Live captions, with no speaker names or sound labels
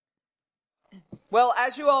Well,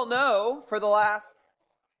 as you all know, for the last,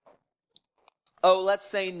 let's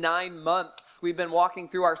say 9 months, we've been walking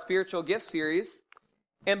through our spiritual gift series.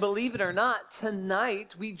 And believe it or not,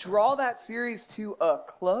 tonight we draw that series to a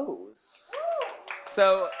close.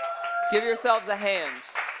 So give yourselves a hand.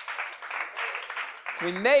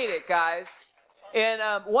 We made it, guys. And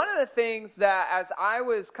one of the things that as I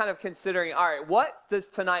was kind of considering, all right, what does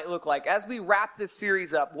tonight look like? As we wrap this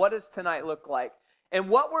series up, what does tonight look like? And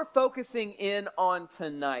what we're focusing in on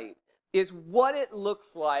tonight is what it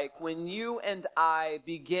looks like when you and I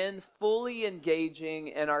begin fully engaging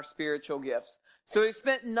in our spiritual gifts. So we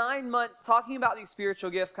spent 9 months talking about these spiritual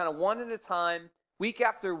gifts kind of one at a time, week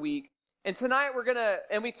after week. And tonight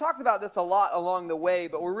and we've talked about this a lot along the way,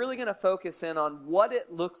 but we're really going to focus in on what it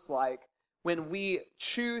looks like when we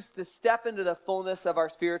choose to step into the fullness of our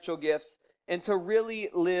spiritual gifts and to really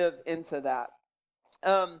live into that.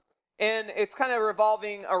 And it's kind of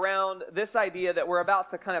revolving around this idea that we're about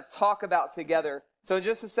to kind of talk about together. So in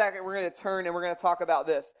just a second, we're going to turn and we're going to talk about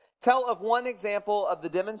this. Tell of one example of the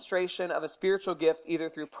demonstration of a spiritual gift, either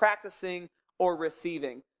through practicing or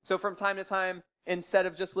receiving. So from time to time, instead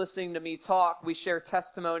of just listening to me talk, we share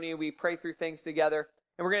testimony, we pray through things together.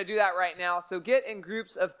 And we're going to do that right now. So get in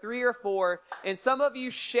groups of 3 or 4, and some of you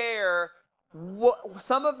share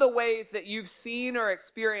some of the ways that you've seen or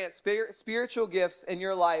experienced spiritual gifts in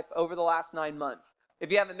your life over the last 9 months.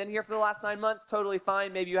 If you haven't been here for the last 9 months, totally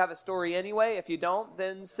fine. Maybe you have a story anyway. If you don't,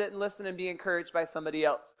 then sit and listen and be encouraged by somebody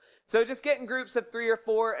else. So just get in groups of 3 or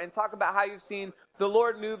 4 and talk about how you've seen the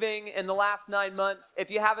Lord moving in the last 9 months.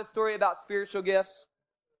 If you have a story about spiritual gifts,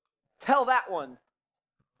 tell that one.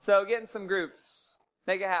 So get in some groups.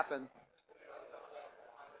 Make it happen.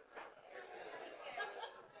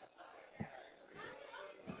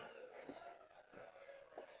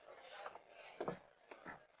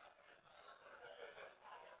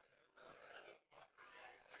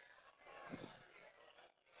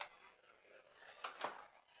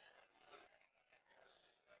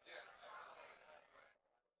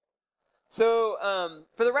 So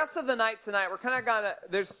for the rest of the night tonight,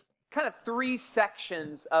 there's kind of 3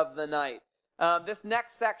 sections of the night. This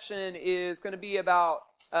next section is going to be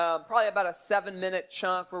probably about a 7-minute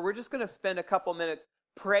chunk where we're just going to spend a couple minutes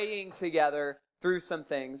praying together through some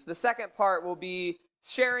things. The second part will be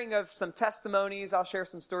sharing of some testimonies. I'll share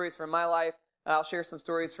some stories from my life. I'll share some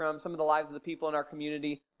stories from some of the lives of the people in our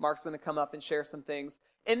community. Mark's going to come up and share some things.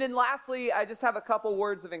 And then lastly, I just have a couple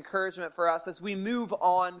words of encouragement for us as we move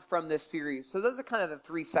on from this series. So those are kind of the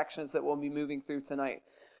 3 sections that we'll be moving through tonight.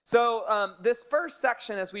 So this first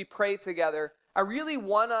section, as we pray together, I really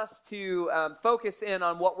want us to focus in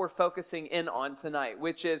on what we're focusing in on tonight,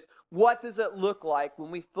 which is what does it look like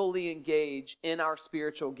when we fully engage in our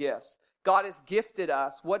spiritual gifts? God has gifted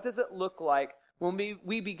us. What does it look like when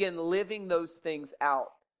we begin living those things out?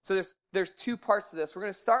 So there's 2 parts to this. We're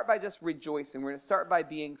going to start by just rejoicing. We're going to start by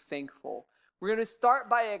being thankful. We're going to start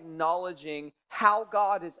by acknowledging how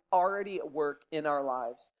God is already at work in our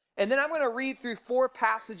lives. And then I'm going to read through 4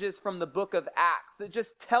 passages from the book of Acts that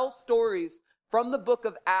just tell stories from the book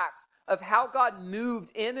of Acts of how God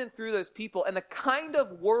moved in and through those people and the kind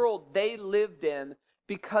of world they lived in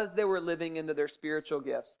because they were living into their spiritual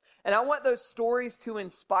gifts. And I want those stories to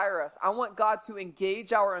inspire us. I want God to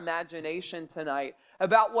engage our imagination tonight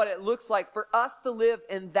about what it looks like for us to live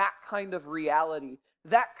in that kind of reality.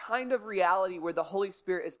 That kind of reality where the Holy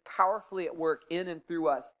Spirit is powerfully at work in and through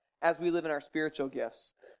us as we live in our spiritual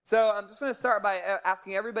gifts. So I'm just going to start by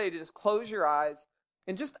asking everybody to just close your eyes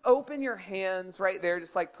and just open your hands right there.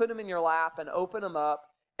 Just like put them in your lap and open them up.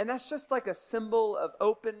 And that's just like a symbol of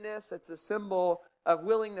openness. It's a symbol of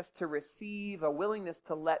willingness to receive, a willingness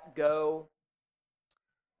to let go.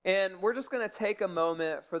 And we're just going to take a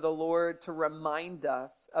moment for the Lord to remind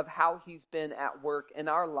us of how He's been at work in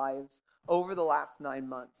our lives over the last 9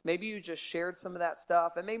 months. Maybe you just shared some of that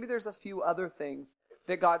stuff, and maybe there's a few other things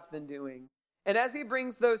that God's been doing. And as He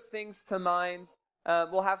brings those things to mind,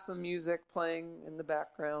 we'll have some music playing in the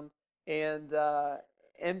background, and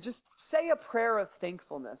just say a prayer of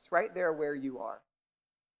thankfulness right there where you are.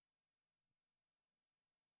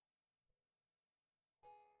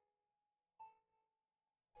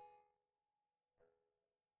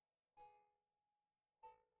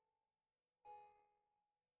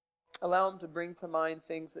 Allow Him to bring to mind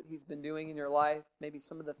things that He's been doing in your life, maybe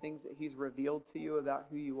some of the things that He's revealed to you about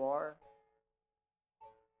who you are.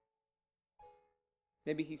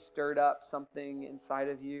 Maybe He stirred up something inside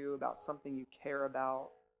of you about something you care about.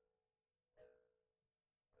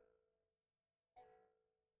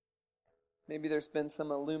 Maybe there's been some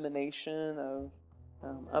illumination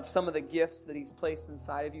of some of the gifts that He's placed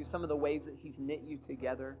inside of you, some of the ways that He's knit you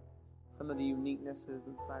together. some of the uniquenesses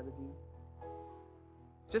inside of you.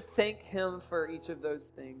 Just thank Him for each of those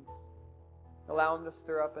things. Allow Him to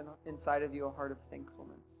stir up inside of you a heart of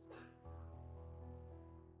thankfulness.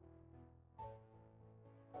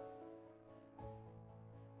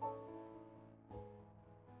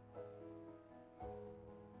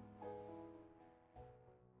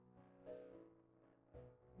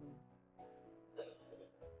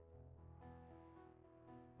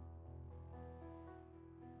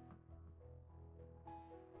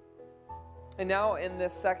 And now in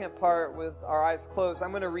this second part with our eyes closed,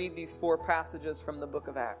 I'm going to read these 4 passages from the book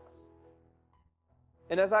of Acts.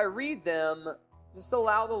 And as I read them, just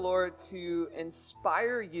allow the Lord to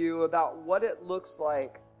inspire you about what it looks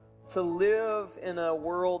like to live in a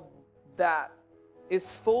world that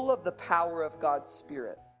is full of the power of God's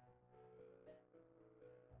Spirit.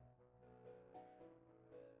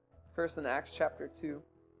 First in Acts chapter 2.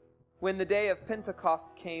 When the day of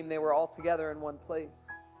Pentecost came, they were all together in one place.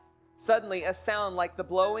 Suddenly, a sound like the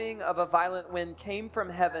blowing of a violent wind came from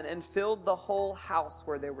heaven and filled the whole house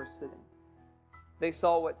where they were sitting. They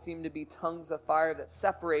saw what seemed to be tongues of fire that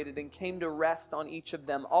separated and came to rest on each of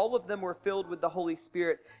them. All of them were filled with the Holy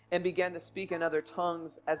Spirit and began to speak in other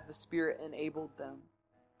tongues as the Spirit enabled them.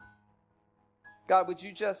 God, would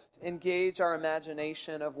you just engage our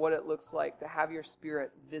imagination of what it looks like to have your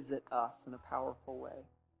Spirit visit us in a powerful way?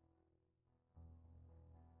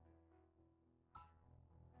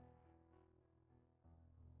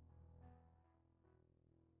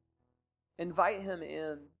 Invite Him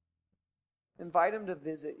in. Invite Him to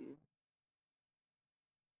visit you.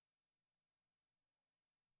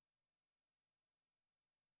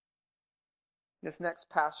 This next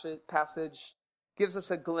passage gives us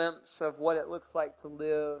a glimpse of what it looks like to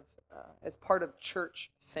live as part of church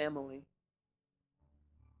family.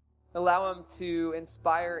 Allow Him to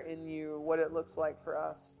inspire in you what it looks like for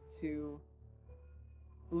us to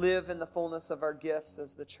live in the fullness of our gifts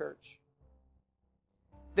as the church.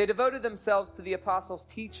 They devoted themselves to the apostles'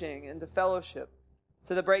 teaching and to fellowship,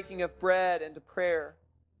 to the breaking of bread and to prayer.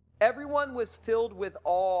 Everyone was filled with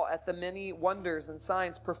awe at the many wonders and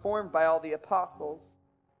signs performed by all the apostles.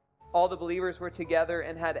 All the believers were together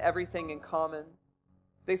and had everything in common.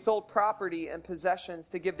 They sold property and possessions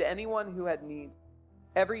to give to anyone who had need.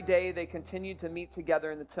 Every day they continued to meet together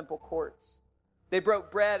in the temple courts. They broke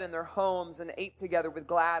bread in their homes and ate together with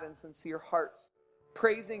glad and sincere hearts,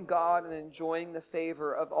 praising God and enjoying the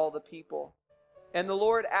favor of all the people. And the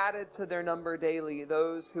Lord added to their number daily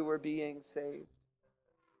those who were being saved.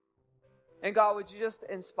 And God, would you just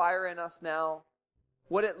inspire in us now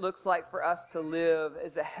what it looks like for us to live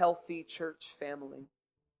as a healthy church family?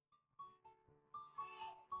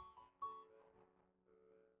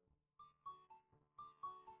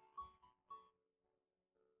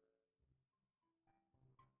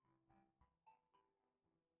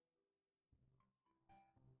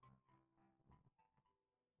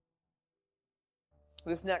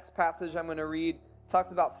 This next passage I'm going to read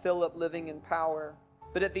talks about Philip living in power.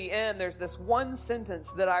 But at the end, there's this one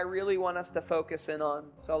sentence that I really want us to focus in on.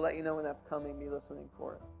 So I'll let you know when that's coming. Be listening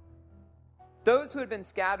for it. Those who had been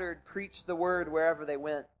scattered preached the word wherever they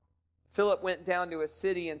went. Philip went down to a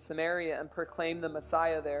city in Samaria and proclaimed the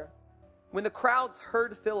Messiah there. When the crowds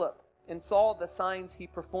heard Philip and saw the signs he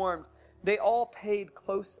performed, they all paid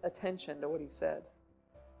close attention to what he said.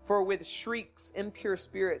 For with shrieks, impure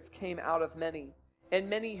spirits came out of many, and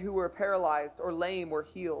many who were paralyzed or lame were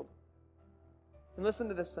healed. And listen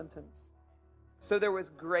to this sentence. So there was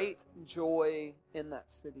great joy in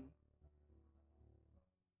that city.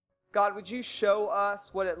 God, would you show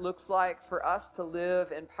us what it looks like for us to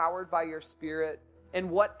live empowered by your Spirit and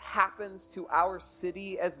what happens to our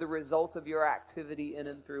city as the result of your activity in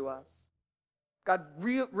and through us? God,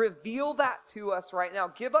 reveal that to us right now.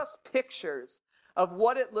 Give us pictures of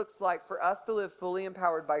what it looks like for us to live fully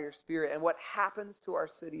empowered by your Spirit and what happens to our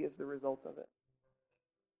city as the result of it.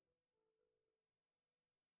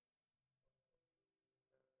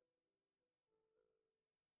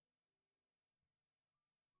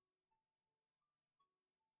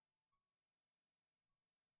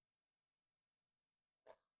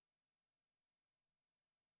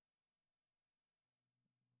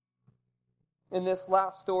 And this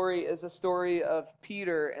last story is a story of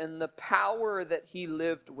Peter and the power that he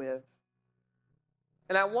lived with.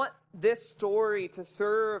 And I want this story to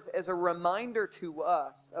serve as a reminder to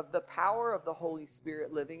us of the power of the Holy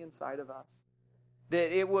Spirit living inside of us.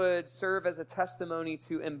 That it would serve as a testimony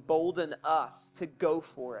to embolden us to go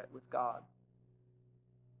for it with God.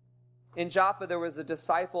 In Joppa, there was a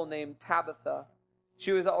disciple named Tabitha.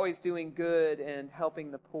 She was always doing good and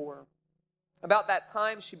helping the poor. About that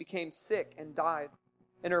time, she became sick and died.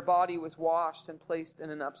 and her body was washed and placed in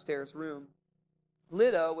an upstairs room.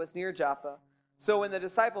 Lydda was near Joppa. So when the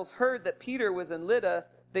disciples heard that Peter was in Lydda,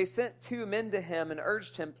 they sent 2 men to him and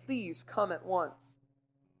urged him, "Please come at once."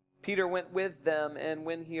 Peter went with them, and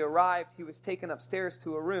when he arrived, he was taken upstairs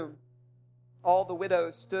to a room. All the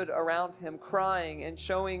widows stood around him, crying and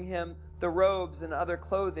showing him the robes and other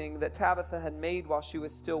clothing that Tabitha had made while she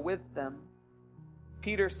was still with them.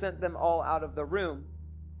 Peter sent them all out of the room.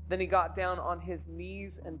 Then he got down on his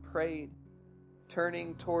knees and prayed.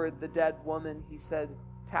 Turning toward the dead woman, he said,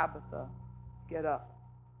 "Tabitha, get up."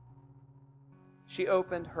 She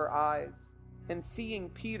opened her eyes, and seeing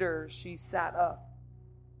Peter, she sat up.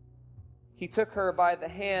 He took her by the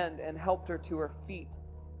hand and helped her to her feet.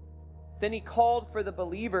 Then he called for the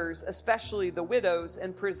believers, especially the widows,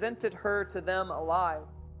 and presented her to them alive.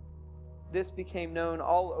 This became known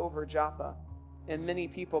all over Joppa, and many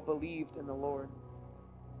people believed in the Lord.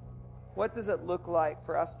 What does it look like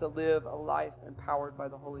for us to live a life empowered by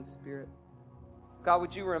the Holy Spirit? God,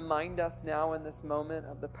 would you remind us now in this moment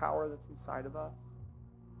of the power that's inside of us?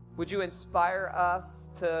 Would you inspire us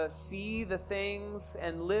to see the things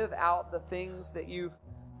and live out the things that you've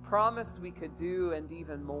promised we could do and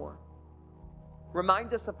even more?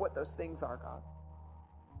 Remind us of what those things are, God.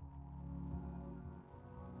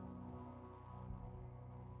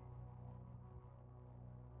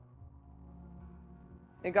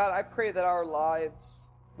 And God, I pray that our lives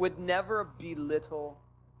would never belittle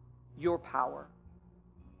your power,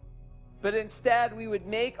 but instead we would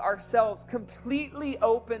make ourselves completely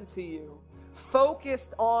open to you,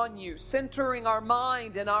 focused on you, centering our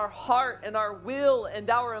mind and our heart and our will and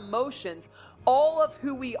our emotions, all of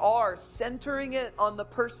who we are, centering it on the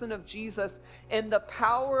person of Jesus and the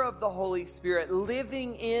power of the Holy Spirit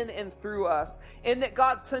living in and through us. And that,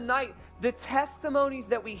 God, tonight, the testimonies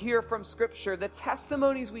that we hear from Scripture, the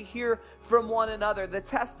testimonies we hear from one another, the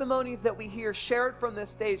testimonies that we hear shared from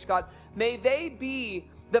this stage, God, may they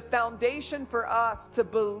be the foundation for us to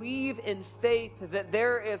believe in faith that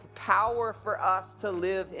there is power for us to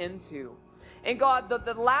live into. And God,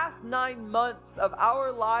 the last 9 months of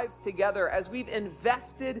our lives together, as we've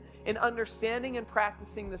invested in understanding and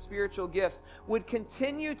practicing the spiritual gifts, would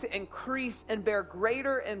continue to increase and bear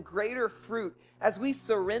greater and greater fruit as we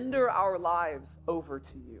surrender our lives over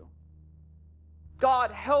to you.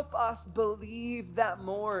 God, help us believe that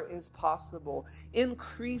more is possible.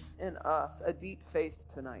 Increase in us a deep faith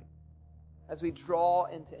tonight as we draw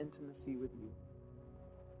into intimacy with you.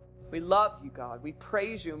 We love you, God. We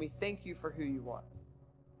praise you and we thank you for who you are.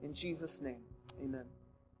 In Jesus' name, amen.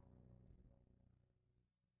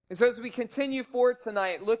 And so as we continue forward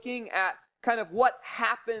tonight, looking at kind of what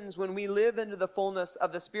happens when we live into the fullness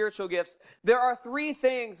of the spiritual gifts, there are 3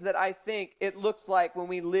 things that I think it looks like when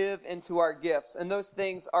we live into our gifts. And those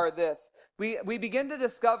things are this. We begin to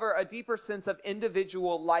discover a deeper sense of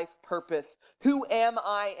individual life purpose. Who am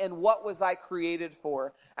I and what was I created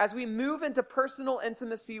for? As we move into personal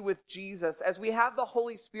intimacy with Jesus, as we have the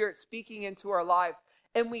Holy Spirit speaking into our lives,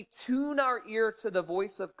 and we tune our ear to the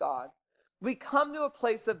voice of God, we come to a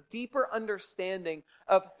place of deeper understanding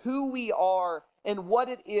of who we are and what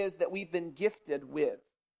it is that we've been gifted with.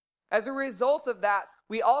 As a result of that,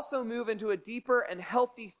 we also move into a deeper and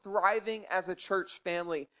healthy thriving as a church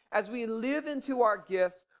family. As we live into our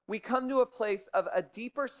gifts, we come to a place of a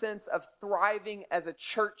deeper sense of thriving as a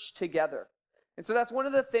church together. And so that's one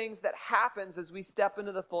of the things that happens as we step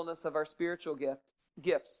into the fullness of our spiritual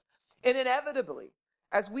gifts. And inevitably,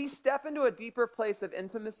 as we step into a deeper place of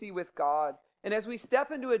intimacy with God, and as we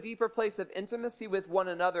step into a deeper place of intimacy with one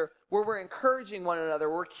another, where we're encouraging one another,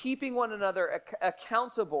 we're keeping one another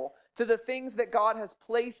accountable to the things that God has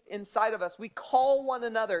placed inside of us, we call one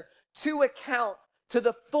another to account to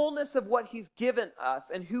the fullness of what He's given us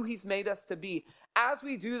and who He's made us to be. As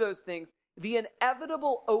we do those things, the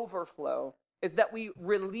inevitable overflow is that we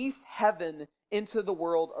release heaven into the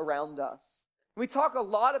world around us. We talk a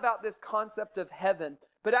lot about this concept of heaven,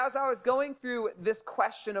 but as I was going through this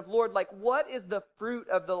question of, Lord, like, what is the fruit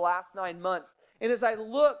of the last 9 months? And as I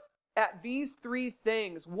looked at these 3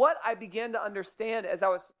 things, what I began to understand as I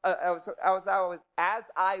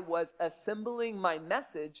was assembling my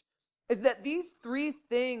message is that these 3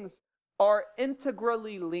 things are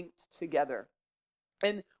integrally linked together.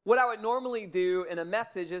 And what I would normally do in a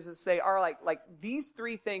message is to say, all right, like these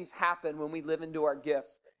 3 things happen when we live into our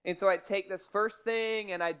gifts. And so I'd take this first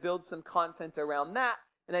thing and I'd build some content around that.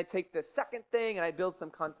 And I'd take the second thing and I'd build some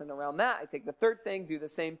content around that. I'd take the third thing, do the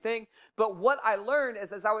same thing. But what I learned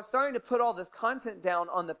is, as I was starting to put all this content down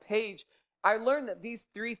on the page, I learned that these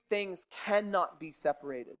 3 things cannot be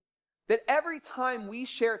separated. That every time we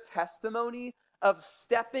share testimony of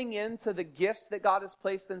stepping into the gifts that God has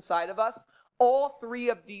placed inside of us, all three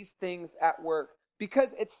of these things at work,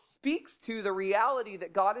 because it speaks to the reality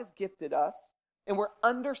that God has gifted us, and we're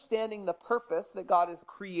understanding the purpose that God has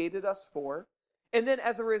created us for. And then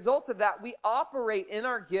as a result of that, we operate in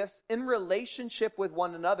our gifts in relationship with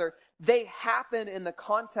one another. They happen in the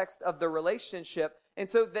context of the relationship. And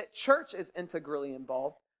so that church is integrally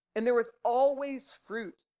involved. And there was always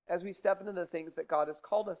fruit as we step into the things that God has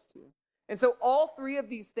called us to. And so all three of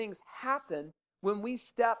these things happen when we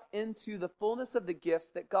step into the fullness of the gifts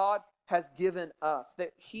that God has given us,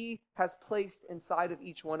 that he has placed inside of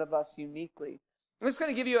each one of us uniquely. I'm just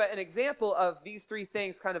going to give you an example of these three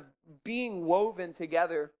things kind of being woven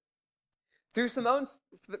together through some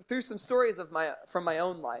stories from my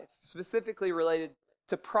own life, specifically related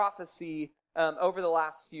to prophecy over the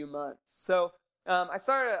last few months. So I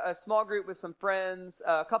started a small group with some friends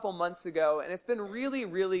a couple months ago, and it's been really,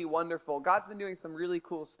 really wonderful. God's been doing some really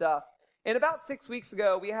cool stuff. And about 6 weeks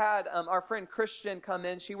ago, we had our friend Christian come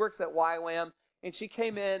in. She works at YWAM. And she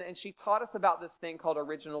came in and she taught us about this thing called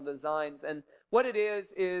Original Designs. And what it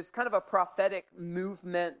is kind of a prophetic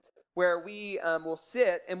movement where we will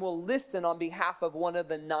sit and we'll listen on behalf of one of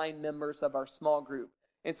the 9 members of our small group.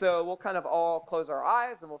 And so we'll kind of all close our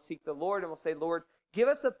eyes and we'll seek the Lord and we'll say, Lord, give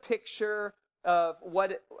us a picture of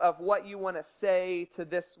what you want to say to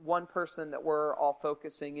this one person that we're all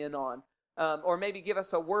focusing in on. Or maybe give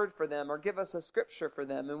us a word for them or give us a scripture for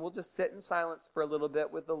them. And we'll just sit in silence for a little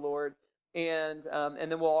bit with the Lord. And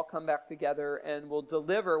then we'll all come back together and we'll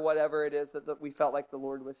deliver whatever it is that we felt like the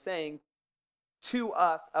Lord was saying to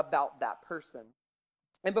us about that person.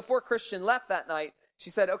 And before Christian left that night, she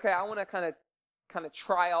said, okay, I want to kind of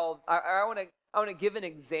try all, I want to give an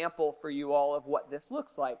example for you all of what this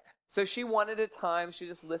looks like. So she wanted a time, she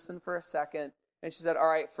just listened for a second, and she said, all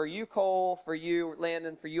right, for you, Cole, for you,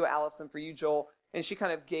 Landon, for you, Allison, for you, Joel. And she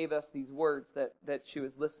kind of gave us these words that she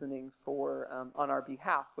was listening for on our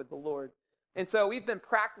behalf with the Lord. And so we've been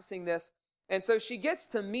practicing this. And so she gets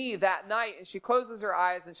to me that night and she closes her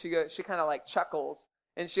eyes and she kind of like chuckles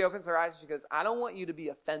and she opens her eyes and she goes, I don't want you to be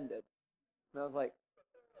offended. And I was like,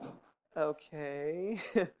 okay,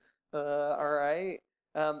 all right,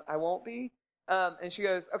 I won't be. And she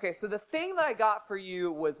goes, okay, so the thing that I got for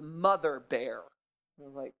you was Mother Bear. And I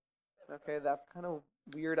was like, okay, that's kind of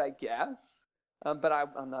weird, I guess. But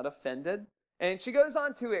I'm not offended. And she goes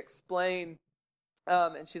on to explain,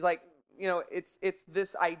 and she's like, you know, it's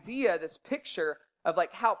this idea, this picture of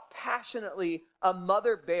like how passionately a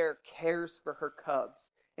mother bear cares for her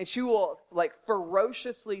cubs. And she will like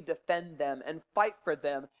ferociously defend them and fight for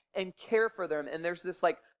them and care for them. And there's this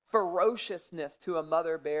like ferociousness to a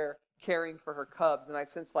mother bear caring for her cubs. And I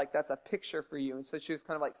sense like that's a picture for you. And so she was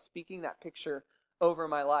kind of like speaking that picture over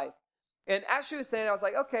my life. And as she was saying, I was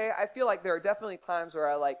like, okay, I feel like there are definitely times where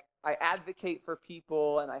I advocate for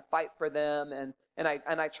people and I fight for them and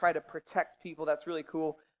I try to protect people. That's really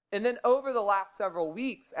cool. And then over the last several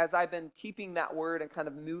weeks, as I've been keeping that word and kind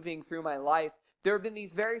of moving through my life, there have been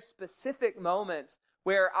these very specific moments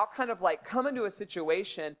where I'll kind of like come into a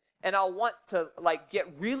situation and I'll want to like get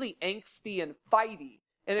really angsty and fighty.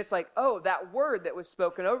 And it's like, oh, that word that was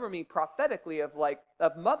spoken over me prophetically of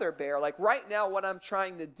mother bear, like right now what I'm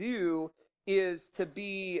trying to do is to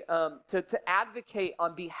be, to advocate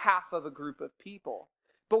on behalf of a group of people.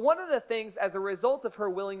 But one of the things, as a result of her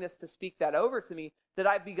willingness to speak that over to me, that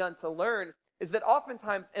I've begun to learn is that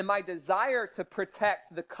oftentimes in my desire to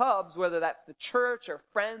protect the cubs, whether that's the church or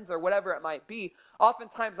friends or whatever it might be,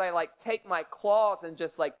 oftentimes I like take my claws and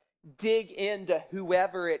just like dig into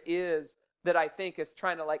whoever it is that I think is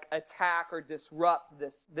trying to like attack or disrupt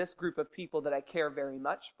this group of people that I care very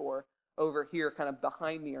much for over here kind of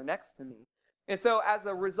behind me or next to me. And so as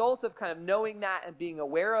a result of kind of knowing that and being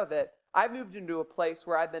aware of it, I've moved into a place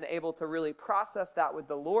where I've been able to really process that with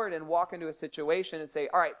the Lord and walk into a situation and say,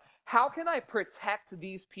 all right, how can I protect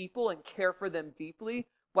these people and care for them deeply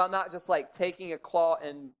while not just like taking a claw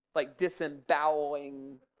and like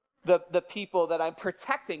disemboweling the people that I'm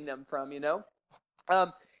protecting them from, you know?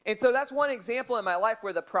 And so that's one example in my life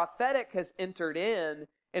where the prophetic has entered in,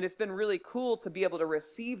 and it's been really cool to be able to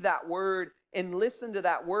receive that word and listen to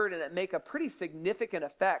that word and it make a pretty significant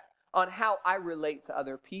effect on how I relate to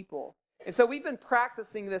other people. And so we've been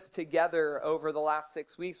practicing this together over the last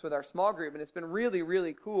 6 weeks with our small group, and it's been really,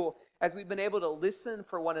 really cool as we've been able to listen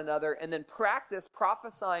for one another and then practice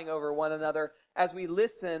prophesying over one another as we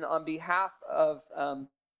listen on behalf of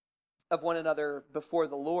one another before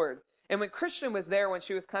the Lord. And when Christian was there, when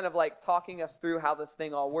she was kind of like talking us through how this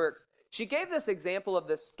thing all works, she gave this example of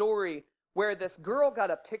this story where this girl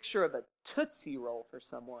got a picture of a Tootsie Roll for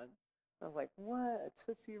someone. I was like, what? A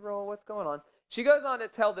Tootsie Roll? What's going on? She goes on to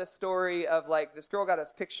tell this story of like this girl got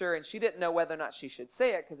us picture and she didn't know whether or not she should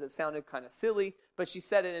say it because it sounded kind of silly, but she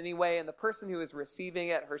said it anyway. And the person who was receiving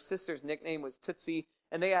it, her sister's nickname was Tootsie,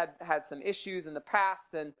 and they had some issues in the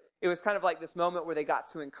past. And it was kind of like this moment where they got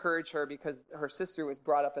to encourage her because her sister was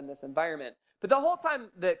brought up in this environment. But the whole time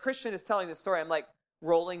that Christian is telling this story, I'm like,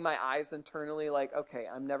 rolling my eyes internally, like, okay,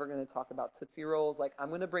 I'm never going to talk about Tootsie Rolls. Like, I'm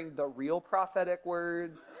going to bring the real prophetic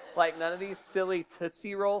words, like none of these silly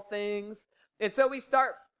Tootsie Roll things. And so we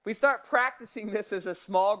start practicing this as a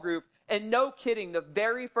small group. And no kidding, the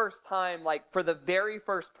very first time, like for the very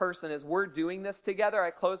first person, as we're doing this together, I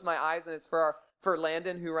close my eyes, and it's for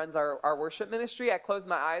Landon, who runs our worship ministry. I close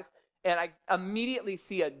my eyes and I immediately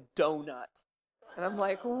see a donut. And I'm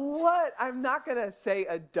like, what? I'm not going to say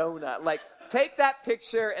a donut. Like, take that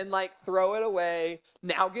picture and, like, throw it away.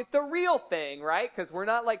 Now get the real thing, right? Because we're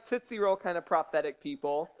not like Tootsie Roll kind of prophetic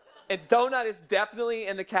people. And donut is definitely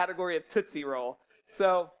in the category of Tootsie Roll.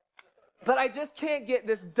 So, but I just can't get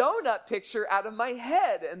this donut picture out of my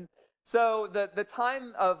head. And so the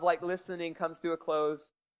time of, like, listening comes to a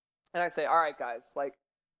close. And I say, all right, guys, like,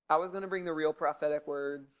 I was going to bring the real prophetic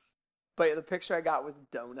words, but the picture I got was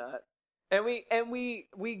donut. And we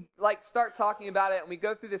like start talking about it, and we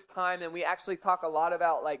go through this time, and we actually talk a lot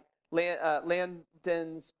about like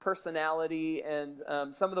Landon's personality and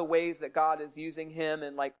some of the ways that God is using him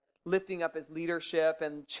and like lifting up his leadership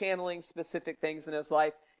and channeling specific things in his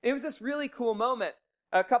life. And it was this really cool moment.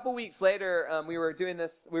 A couple weeks later, we were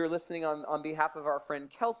listening on behalf of our friend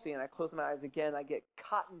Kelsey, and I close my eyes again. I get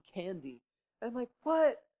cotton candy. And I'm like,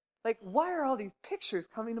 what? Like, why are all these pictures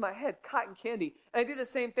coming to my head? Cotton candy. And I do the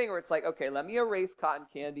same thing where it's like, okay, let me erase cotton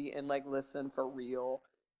candy and like listen for real.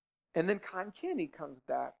 And then cotton candy comes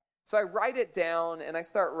back. So I write it down and I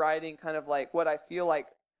start writing kind of like what I feel like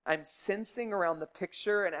I'm sensing around the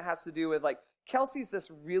picture. And it has to do with like, Kelsey's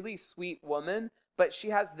this really sweet woman, but she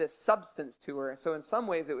has this substance to her. So in some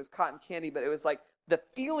ways it was cotton candy, but it was like the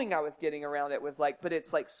feeling I was getting around it was like, but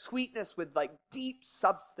it's like sweetness with like deep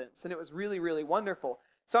substance. And it was really, really wonderful.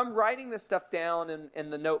 So I'm writing this stuff down in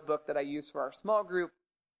the notebook that I use for our small group.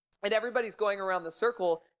 And everybody's going around the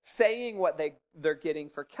circle saying what they're getting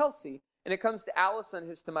for Kelsey. And it comes to Allison,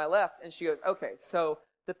 who's to my left, and she goes, okay, so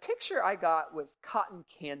the picture I got was cotton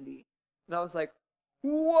candy. And I was like,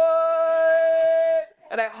 what?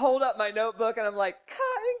 And I hold up my notebook, and I'm like,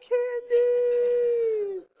 cotton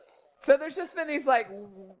candy! So there's just been these like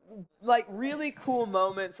really cool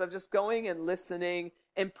moments of just going and listening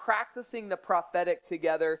and practicing the prophetic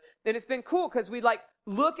together. And it's been cool because we like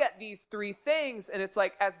look at these three things, and it's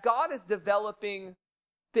like as God is developing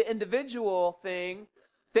the individual thing,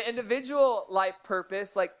 the individual life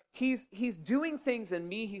purpose, like he's doing things in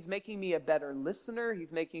me. He's making me a better listener.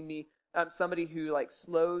 He's making me somebody who like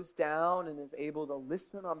slows down and is able to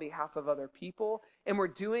listen on behalf of other people. And we're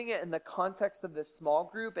doing it in the context of this small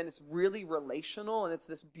group, and it's really relational, and it's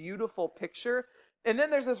this beautiful picture. And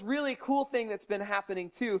then there's this really cool thing that's been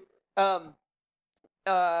happening too,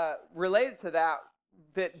 related to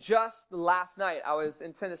that just last night I was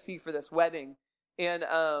in Tennessee for this wedding, and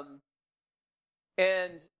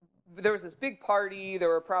there was this big party. There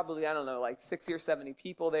were probably, I don't know, like 60 or 70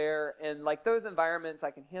 people there. And like those environments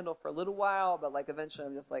I can handle for a little while, but like eventually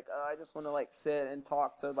I'm just like, oh, I just want to like sit and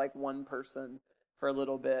talk to like one person for a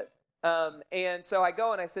little bit. And so I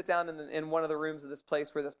go and I sit down in one of the rooms of this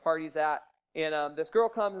place where this party's at. And this girl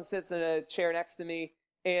comes and sits in a chair next to me.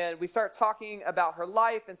 And we start talking about her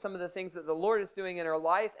life and some of the things that the Lord is doing in her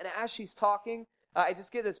life. And as she's talking, I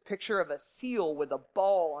just get this picture of a seal with a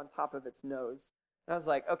ball on top of its nose. And I was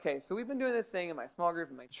like, okay, so we've been doing this thing in my small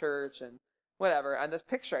group, in my church, and whatever. And this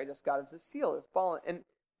picture I just got of this seal, this ball. And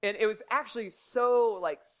it was actually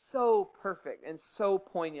so perfect and so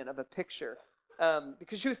poignant of a picture.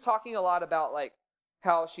 Because she was talking a lot about like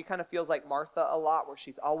how she kind of feels like Martha a lot, where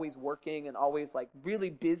she's always working and always like really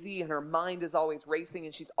busy, and her mind is always racing,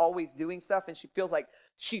 and she's always doing stuff, and she feels like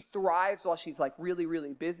she thrives while she's like really,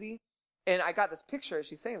 really busy. And I got this picture,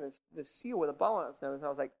 she's saying this seal with a ball on its nose, and I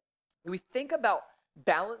was like, we think about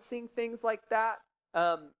balancing things like that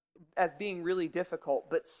as being really difficult,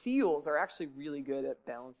 but seals are actually really good at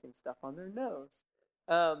balancing stuff on their nose.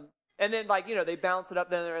 And then, like, you know, they balance it up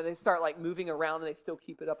there and they start, like, moving around and they still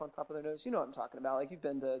keep it up on top of their nose. You know what I'm talking about. Like, you've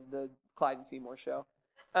been to the Clyde and Seymour show.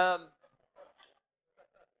 But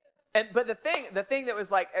the thing that was,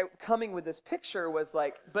 like, coming with this picture was,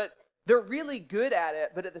 like, but they're really good at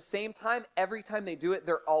it, but at the same time, every time they do it,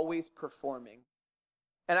 they're always performing.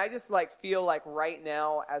 And I just, like, feel like right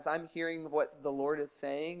now, as I'm hearing what the Lord is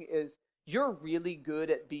saying, is you're really good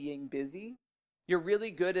at being busy. You're really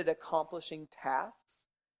good at accomplishing tasks.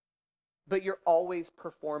 but you're always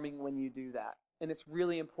performing when you do that. And it's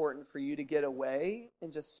really important for you to get away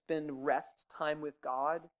and just spend rest time with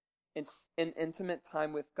God and intimate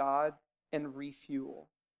time with God and refuel.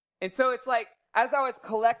 And so it's like, as I was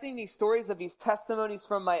collecting these stories of these testimonies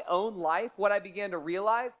from my own life, what I began to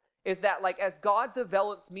realize is that, like, as God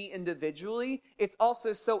develops me individually, it's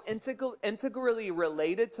also so integrally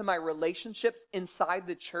related to my relationships inside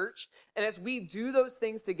the church. And as we do those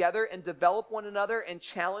things together and develop one another and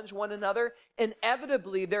challenge one another,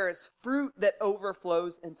 inevitably there is fruit that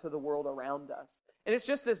overflows into the world around us. And it's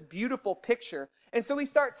just this beautiful picture. And so we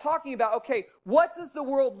start talking about, okay, what does the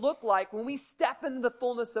world look like when we step into the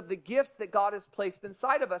fullness of the gifts that God has placed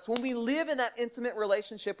inside of us? When we live in that intimate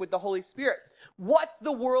relationship with the Holy Spirit, what's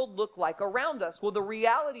the world look like around us? Well, the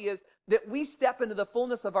reality is that we step into the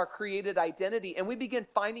fullness of our created identity and we begin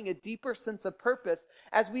finding a deeper sense of purpose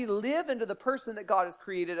as we live into the person that God has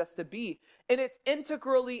created us to be. And it's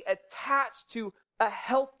integrally attached to a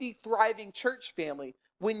healthy, thriving church family.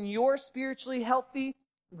 When you're spiritually healthy,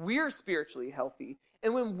 we're spiritually healthy.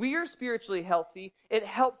 And when we're spiritually healthy, it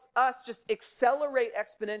helps us just accelerate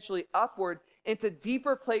exponentially upward into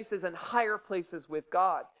deeper places and higher places with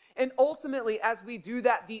God. And ultimately, as we do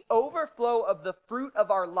that, the overflow of the fruit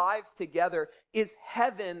of our lives together is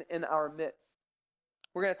heaven in our midst.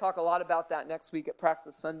 We're going to talk a lot about that next week at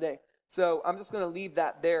Praxis Sunday. So I'm just going to leave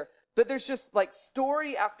that there. But there's just like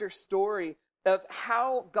story after story of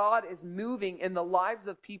how God is moving in the lives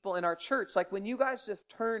of people in our church. Like when you guys just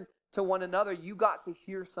turned to one another, you got to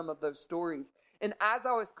hear some of those stories. And as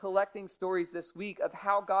I was collecting stories this week of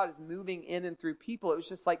how God is moving in and through people, it was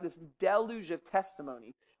just like this deluge of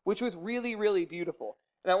testimony, which was really, really beautiful.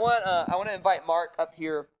 And I want to invite Mark up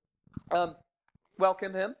here.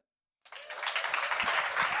 Welcome him.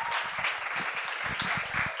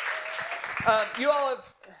 You all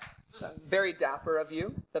have... Very dapper of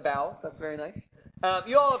you, the bows. That's very nice.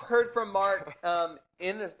 You all have heard from Mark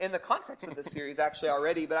in the context of this series actually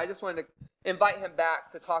already, but I just wanted to invite him back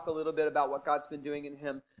to talk a little bit about what God's been doing in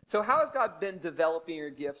him. So how has God been developing your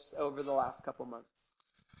gifts over the last couple months?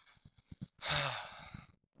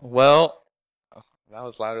 Well, that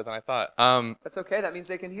was louder than I thought. That's okay. That means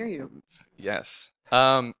they can hear you. Yes.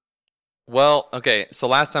 Well, okay. So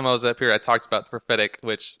last time I was up here, I talked about the prophetic,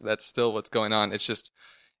 which that's still what's going on. It's just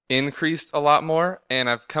increased a lot more, and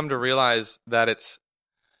I've come to realize that it's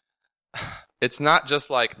not just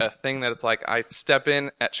like a thing that it's like I step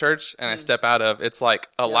in at church and I step out of. It's like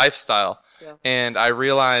a lifestyle. Yeah. And I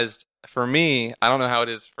realized for me, I don't know how it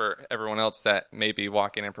is for everyone else that may be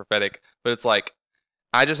walking in prophetic, but it's like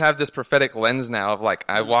I just have this prophetic lens now of like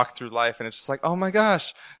I walk through life and it's just like, oh my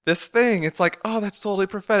gosh, this thing. It's like, oh, that's totally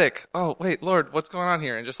prophetic. Oh, wait, Lord, what's going on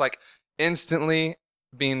here? And just like instantly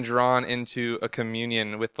being drawn into a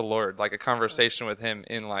communion with the Lord, like a conversation with him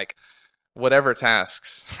in like whatever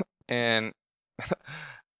tasks. And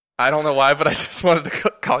I don't know why, but I just wanted to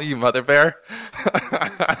call you Mother Bear.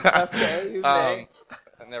 Okay, you may.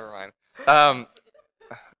 Never mind.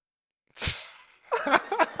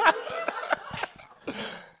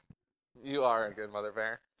 You are a good Mother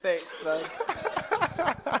Bear. Thanks, bud.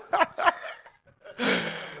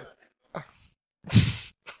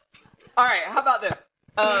 All right, how about this?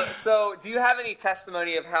 So do you have any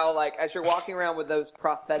testimony of how, like, as you're walking around with those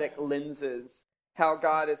prophetic lenses, how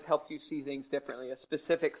God has helped you see things differently? A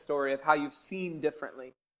specific story of how you've seen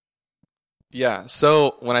differently. Yeah,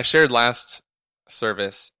 so when I shared last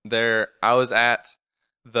service, I was at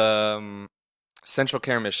the Central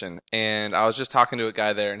Care Mission, and I was just talking to a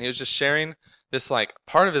guy there, and he was just sharing this, like,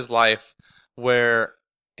 part of his life where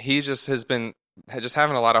he just has been just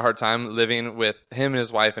having a lot of hard time living with him and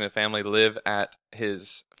his wife and his family live at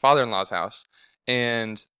his father-in-law's house.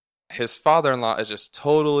 And his father-in-law is just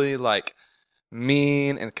totally like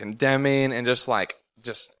mean and condemning and just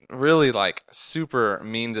really like super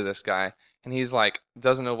mean to this guy. And he's like,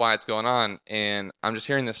 doesn't know why it's going on. And I'm just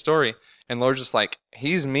hearing this story. And Lord's just like,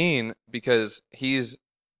 he's mean because he's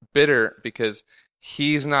bitter because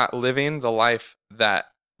he's not living the life that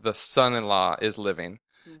the son-in-law is living.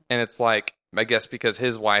 Mm-hmm. And it's like, I guess because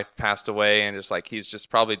his wife passed away and just like he's just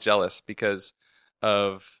probably jealous because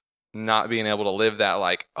of not being able to live that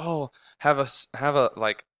like, oh, have a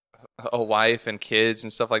like a wife and kids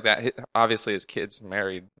and stuff like that. Obviously his kid's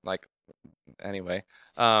married, like anyway.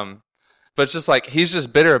 But it's just like he's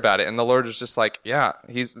just bitter about it, and the Lord is just like, yeah,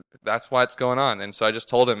 that's why it's going on. And so I just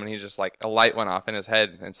told him, and he's just like a light went off in his head,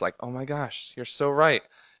 and it's like, oh my gosh, you're so right.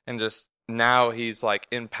 And just now he's like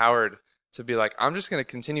empowered to be like, I'm just going to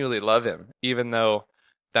continually love him, even though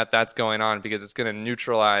that's going on, because it's going to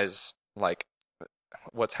neutralize like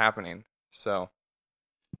what's happening. So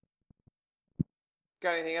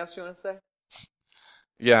Got anything else you want to say?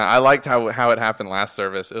 Yeah, I liked how it happened last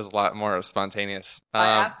service. It was a lot more spontaneous. I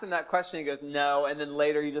asked him that question. He goes, no. And then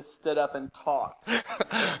later you just stood up and talked.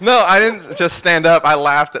 No, I didn't just stand up. I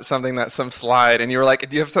laughed at some slide. And you were like,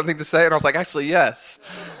 do you have something to say? And I was like, actually, yes.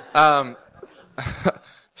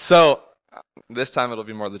 So this time it'll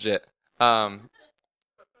be more legit. I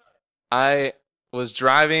was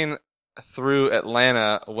driving through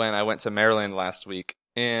Atlanta when I went to Maryland last week.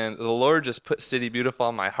 And the Lord just put City Beautiful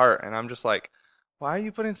on my heart. And I'm just like, why are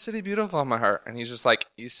you putting City Beautiful on my heart? And he's just like,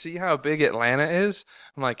 you see how big Atlanta is?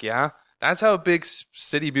 I'm like, yeah, that's how big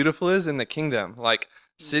City Beautiful is in the kingdom. Like,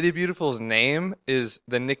 City Beautiful's name is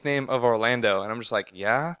the nickname of Orlando. And I'm just like,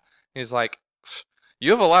 yeah? He's like,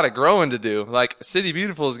 you have a lot of growing to do. Like, City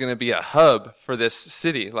Beautiful is going to be a hub for this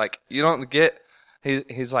city. Like, you don't get,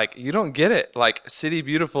 he's like, you don't get it. Like, City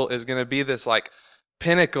Beautiful is going to be this, like,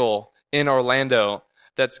 pinnacle in Orlando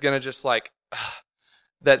that's going to just, like,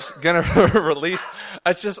 that's gonna release.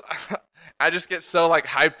 I just get so like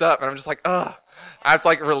hyped up, and I'm just like, I have to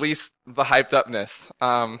like release the hyped upness.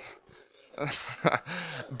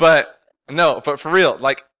 But for real,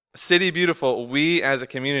 like City Beautiful, we as a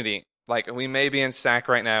community, like we may be in SAC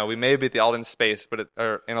right now, we may be at the Alden Space,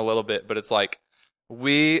 or in a little bit, but it's like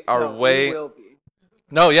we are way. We will be.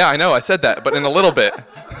 No, yeah, I know, I said that, but in a little bit.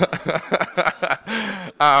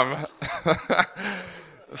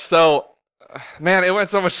 So. Man, it went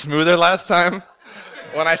so much smoother last time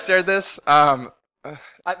when I shared this. We're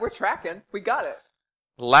tracking. We got it.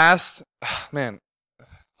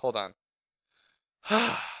 Hold on.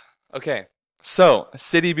 Okay, so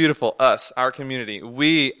City Beautiful, us, our community,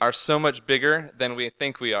 we are so much bigger than we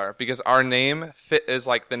think we are because our name is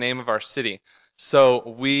like the name of our city.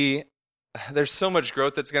 So there's so much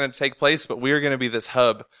growth that's going to take place, but we are going to be this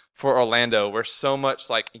hub for Orlando where so much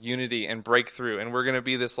like unity and breakthrough, and we're going to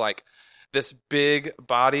be this big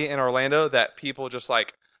body in Orlando that people just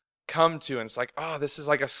like come to, and it's like, oh, this is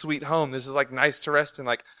like a sweet home. This is like nice to rest in.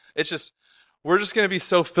 Like, we're just going to be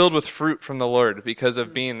so filled with fruit from the Lord because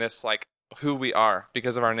of being this like who we are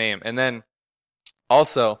because of our name. And then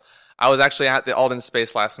also, I was actually at the Alden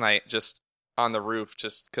Space last night, just on the roof,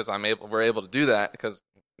 just because we're able to do that because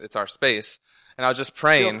it's our space. And I was just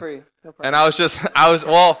praying. Feel free. No problem.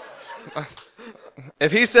 And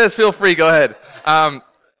if he says feel free, go ahead.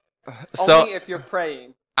 Only if you're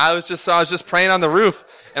praying. I was just praying on the roof,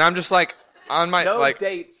 and I'm just like on my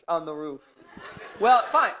dates on the roof. Well,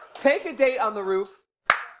 fine. Take a date on the roof.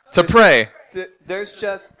 To pray. There's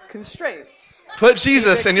just constraints. Put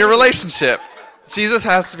Jesus in your relationship. Jesus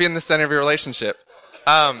has to be in the center of your relationship.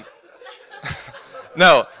 No,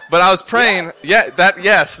 but I was praying. Yes.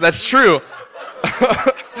 Yes, that's true.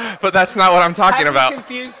 But that's not what I'm talking about. I haven't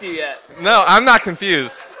confused you yet. No, I'm not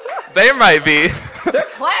confused. They might be. They're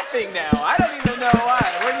clapping now. I don't even know why.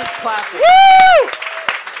 We're just clapping. Woo!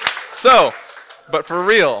 So, but for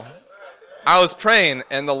real, I was praying,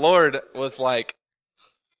 and the Lord was like,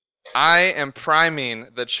 I am priming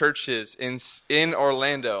the churches in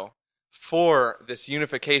Orlando for this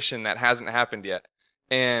unification that hasn't happened yet.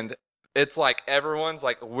 And it's like everyone's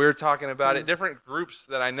like, we're talking about it. Different groups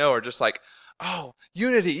that I know are just like, oh,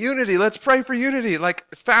 unity, let's pray for unity, like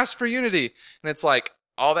fast for unity. And it's like,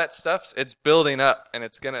 all that stuff, it's building up, and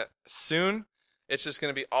it's going to soon, it's just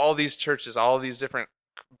going to be all these churches, all these different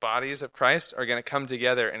bodies of Christ are going to come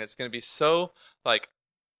together, and it's going to be so, like,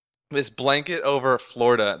 this blanket over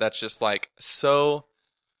Florida that's just, like, so,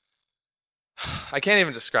 I can't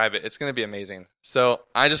even describe it. It's going to be amazing. So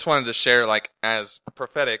I just wanted to share, like, as a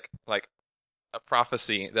prophetic, like, a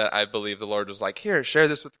prophecy that I believe the Lord was like, here, share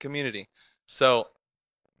this with the community. So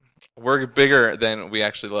we're bigger than we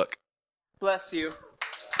actually look. Bless you.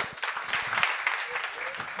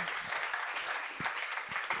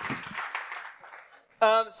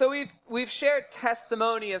 So we've shared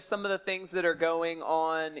testimony of some of the things that are going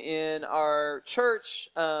on in our church,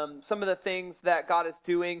 some of the things that God is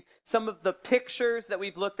doing, some of the pictures that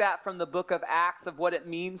we've looked at from the book of Acts of what it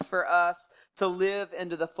means for us to live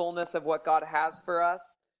into the fullness of what God has for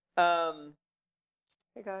us.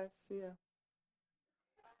 Hey guys, see ya.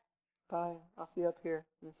 Bye. I'll see you up here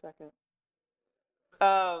in a second.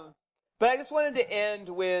 But I just wanted to end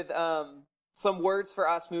with some words for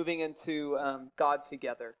us moving into God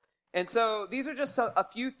together. And so these are just a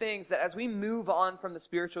few things that as we move on from the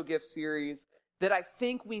spiritual gift series that I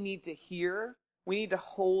think we need to hear, we need to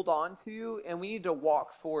hold on to, and we need to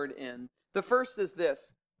walk forward in. The first is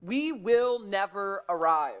this: we will never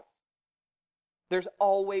arrive. There's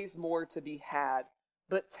always more to be had,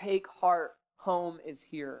 but take heart, home is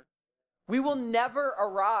here. We will never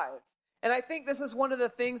arrive. And I think this is one of the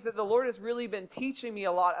things that the Lord has really been teaching me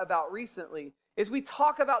a lot about recently, is we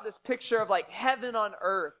talk about this picture of like heaven on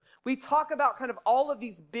earth. We talk about kind of all of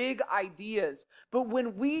these big ideas. But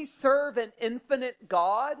when we serve an infinite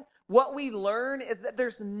God, what we learn is that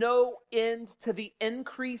there's no end to the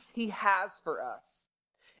increase he has for us.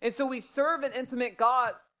 And so we serve an intimate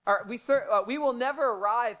God. We will never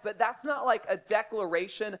arrive, but that's not like a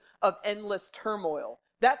declaration of endless turmoil.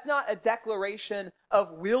 That's not a declaration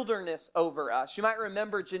of wilderness over us. You might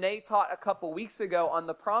remember Janae taught a couple weeks ago on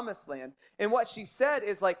the Promised Land. And what she said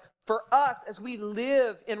is like, for us, as we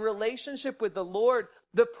live in relationship with the Lord,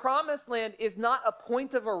 the Promised Land is not a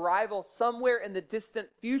point of arrival somewhere in the distant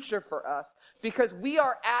future for us, because we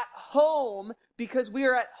are at home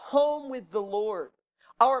with the Lord.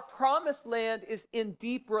 Our Promised Land is in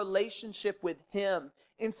deep relationship with him.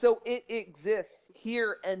 And so it exists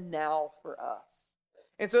here and now for us.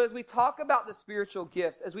 And so as we talk about the spiritual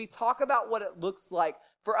gifts, as we talk about what it looks like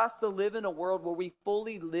for us to live in a world where we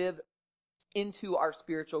fully live into our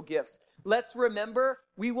spiritual gifts, let's remember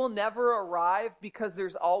we will never arrive because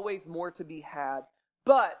there's always more to be had.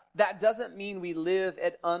 But that doesn't mean we live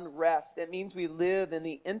at unrest. It means we live in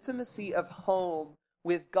the intimacy of home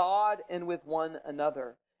with God and with one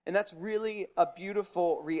another. And that's really a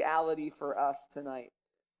beautiful reality for us tonight.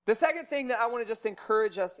 The second thing that I want to just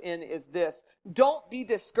encourage us in is this. Don't be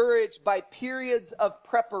discouraged by periods of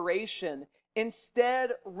preparation.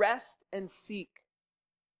 Instead, rest and seek.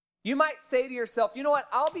 You might say to yourself, you know what?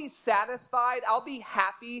 I'll be satisfied. I'll be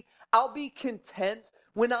happy. I'll be content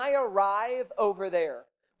when I arrive over there.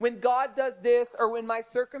 When God does this, or when my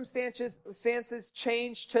circumstances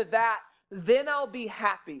change to that, then I'll be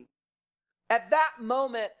happy. At that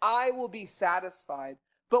moment, I will be satisfied.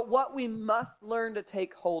 But what we must learn to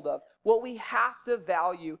take hold of, what we have to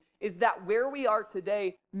value, is that where we are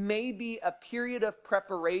today may be a period of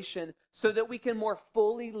preparation so that we can more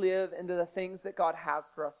fully live into the things that God has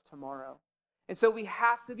for us tomorrow. And so we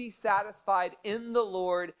have to be satisfied in the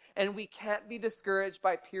Lord, and we can't be discouraged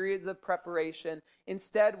by periods of preparation.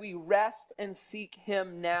 Instead, we rest and seek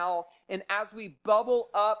him now. And as we bubble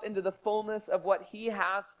up into the fullness of what he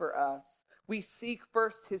has for us, we seek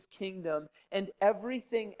first his kingdom, and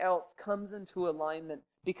everything else comes into alignment,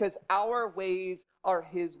 because our ways are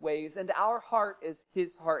his ways, and our heart is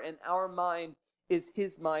his heart, and our mind is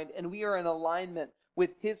his mind, and we are in alignment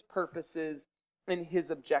with his purposes and his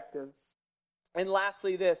objectives. And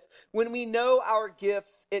lastly, this, when we know our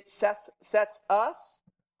gifts, it sets us,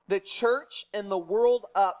 the church, and the world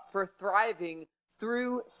up for thriving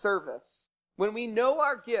through service. When we know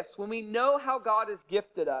our gifts, when we know how God has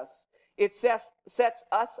gifted us, it sets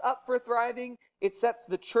us up for thriving, it sets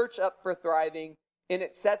the church up for thriving, and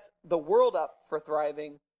it sets the world up for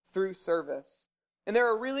thriving through service. And there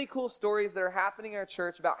are really cool stories that are happening in our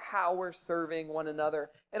church about how we're serving one another.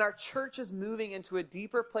 And our church is moving into a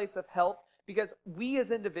deeper place of health because we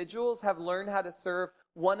as individuals have learned how to serve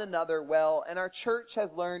one another well. And our church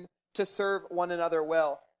has learned to serve one another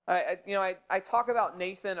well. I talk about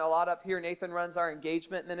Nathan a lot up here. Nathan runs our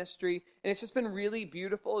engagement ministry, and it's just been really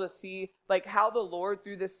beautiful to see like how the Lord,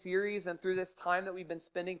 through this series and through this time that we've been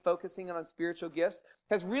spending focusing on spiritual gifts,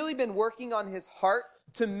 has really been working on his heart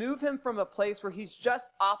to move him from a place where he's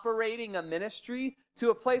just operating a ministry to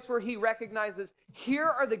a place where he recognizes, here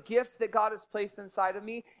are the gifts that God has placed inside of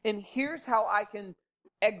me, and here's how I can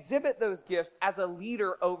exhibit those gifts as a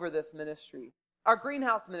leader over this ministry. Our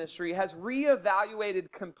greenhouse ministry has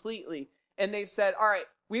reevaluated completely, and they've said, all right,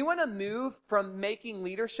 we want to move from making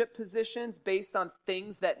leadership positions based on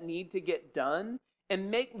things that need to get done and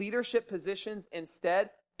make leadership positions instead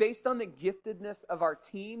based on the giftedness of our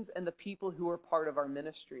teams and the people who are part of our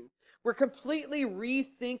ministry. We're completely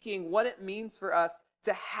rethinking what it means for us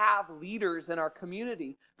to have leaders in our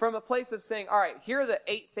community from a place of saying, all right, here are the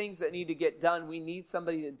 8 things that need to get done. We need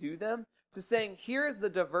somebody to do them. To saying, here's the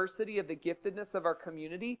diversity of the giftedness of our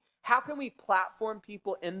community. How can we platform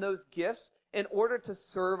people in those gifts in order to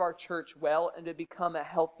serve our church well and to become a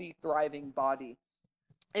healthy, thriving body?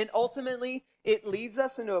 And ultimately, it leads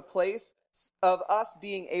us into a place of us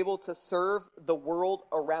being able to serve the world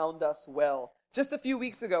around us well. Just a few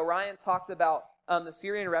weeks ago, Ryan talked about the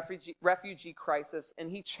Syrian refugee crisis, and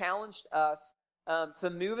he challenged us to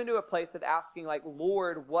move into a place of asking, like,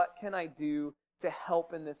 Lord, what can I do to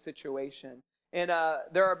help in this situation? And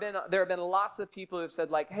there have been lots of people who've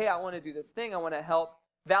said, like, hey, I want to do this thing. I want to help.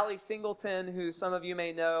 Valley Singleton, who some of you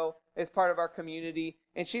may know, is part of our community.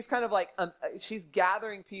 And she's kind of like, she's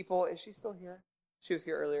gathering people. Is she still here? She was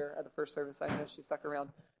here earlier at the first service. I know she stuck around.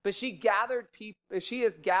 But she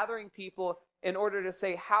is gathering people in order to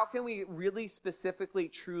say, how can we really specifically,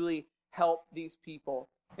 truly help these people?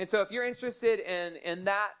 And so if you're interested in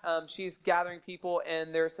that, she's gathering people,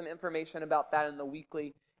 and there's some information about that in the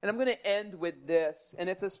weekly. And I'm going to end with this, and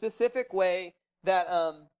it's a specific way that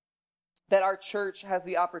that our church has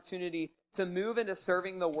the opportunity to move into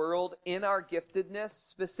serving the world in our giftedness,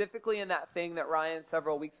 specifically in that thing that Ryan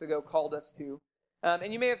several weeks ago called us to.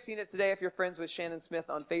 And you may have seen it today if you're friends with Shannon Smith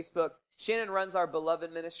on Facebook. Shannon runs our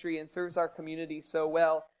Beloved ministry and serves our community so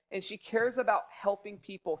well, and she cares about helping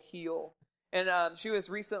people heal. And she was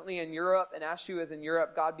recently in Europe, and as she was in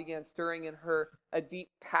Europe, God began stirring in her a deep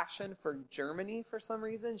passion for Germany for some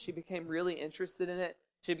reason. She became really interested in it.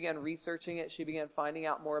 She began researching it. She began finding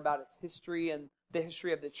out more about its history and the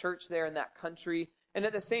history of the church there in that country. And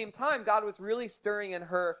at the same time, God was really stirring in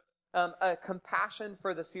her a compassion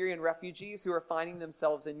for the Syrian refugees who are finding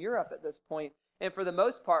themselves in Europe at this point, and for the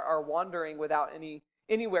most part are wandering without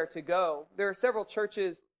anywhere to go. There are several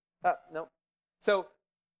churches. So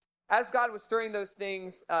as God was stirring those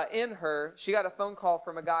things in her, she got a phone call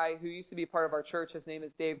from a guy who used to be part of our church. His name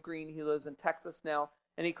is Dave Green. He lives in Texas now.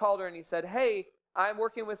 And he called her and he said, "Hey, I'm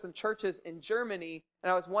working with some churches in Germany,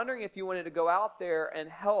 and I was wondering if you wanted to go out there and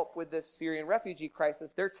help with this Syrian refugee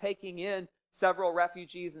crisis. They're taking in several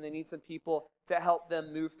refugees, and they need some people to help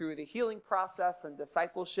them move through the healing process and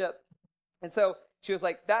discipleship." And so she was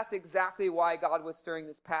like, that's exactly why God was stirring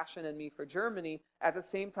this passion in me for Germany. At the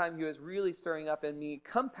same time, he was really stirring up in me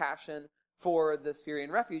compassion for the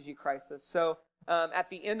Syrian refugee crisis. So at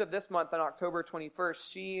the end of this month, on October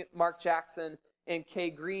 21st, she, Mark Jackson, and Kay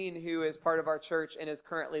Green, who is part of our church and is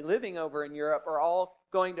currently living over in Europe, are all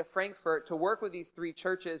going to Frankfurt to work with these three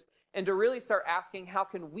churches and to really start asking, how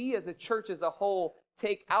can we as a church as a whole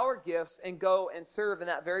take our gifts and go and serve in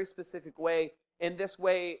that very specific way, in this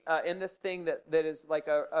thing that is like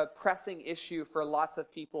a pressing issue for lots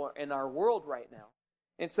of people in our world right now.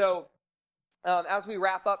 And so as we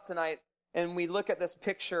wrap up tonight and we look at this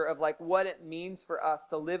picture of like what it means for us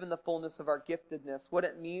to live in the fullness of our giftedness, what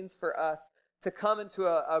it means for us to come into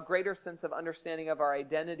a greater sense of understanding of our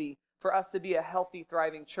identity, for us to be a healthy,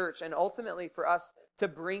 thriving church, and ultimately for us to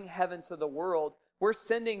bring heaven to the world, we're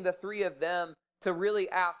sending the three of them to really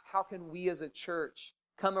ask, how can we as a church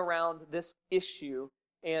come around this issue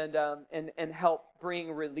and help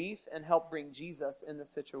bring relief and help bring Jesus in the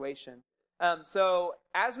situation. So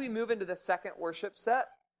as we move into the second worship set,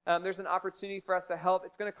 there's an opportunity for us to help.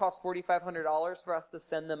 It's going to cost $4,500 for us to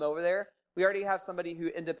send them over there. We already have somebody who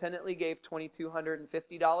independently gave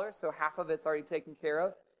 $2,250, so half of it's already taken care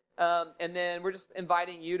of. And then we're just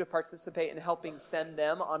inviting you to participate in helping send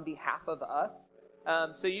them on behalf of us.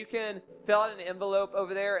 So you can fill out an envelope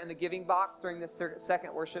over there in the giving box during this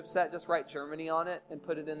second worship set. Just write Germany on it and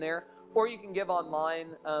put it in there. Or you can give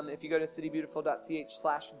online if you go to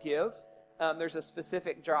citybeautiful.ch/give. There's a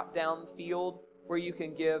specific drop-down field where you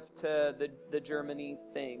can give to the Germany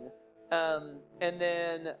thing. And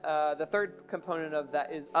then the third component of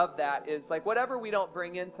that is like whatever we don't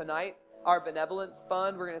bring in tonight, our benevolence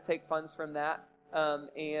fund, we're going to take funds from that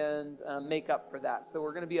and make up for that. So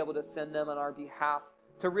we're going to be able to send them on our behalf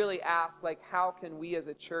to really ask, like, how can we as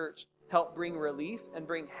a church help bring relief and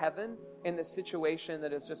bring heaven in the situation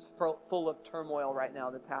that is just full of turmoil right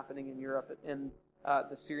now that's happening in Europe in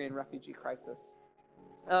the Syrian refugee crisis.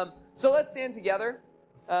 So let's stand together.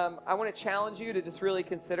 I want to challenge you to just really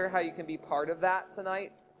consider how you can be part of that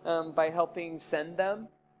tonight by helping send them.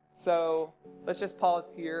 So let's just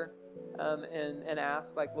pause here and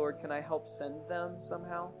ask, like, Lord, can I help send them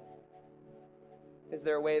somehow? Is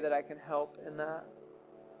there a way that I can help in that?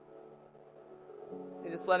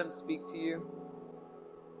 And just let him speak to you.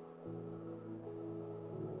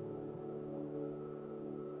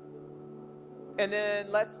 And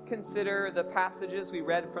then let's consider the passages we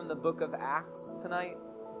read from the book of Acts tonight.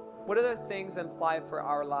 What do those things imply for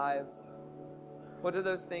our lives? What do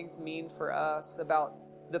those things mean for us about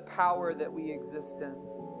the power that we exist in?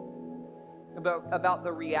 About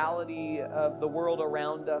the reality of the world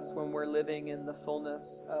around us when we're living in the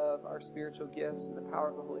fullness of our spiritual gifts and the power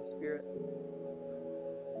of the Holy Spirit.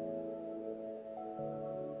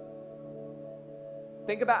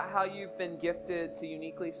 Think about how you've been gifted to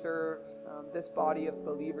uniquely serve this body of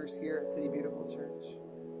believers here at City Beautiful Church.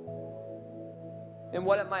 And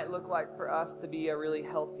what it might look like for us to be a really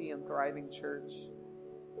healthy and thriving church.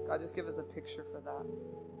 God, just give us a picture for that.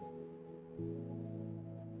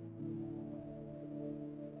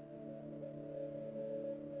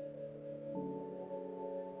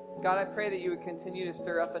 God, I pray that you would continue to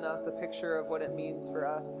stir up in us a picture of what it means for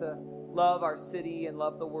us to love our city and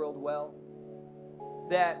love the world well.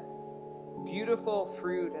 That beautiful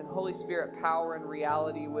fruit and Holy Spirit power and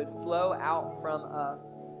reality would flow out from us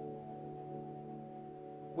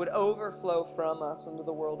would overflow from us into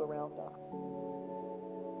the world around us.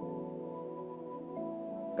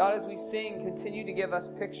 God, as we sing, continue to give us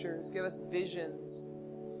pictures, give us visions,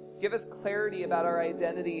 give us clarity about our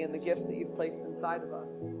identity and the gifts that you've placed inside of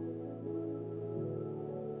us.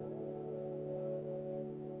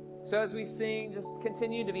 So as we sing, just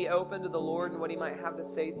continue to be open to the Lord and what he might have to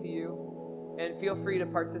say to you. And feel free to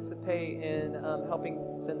participate in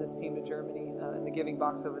helping send this team to Germany in the giving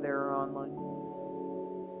box over there or online.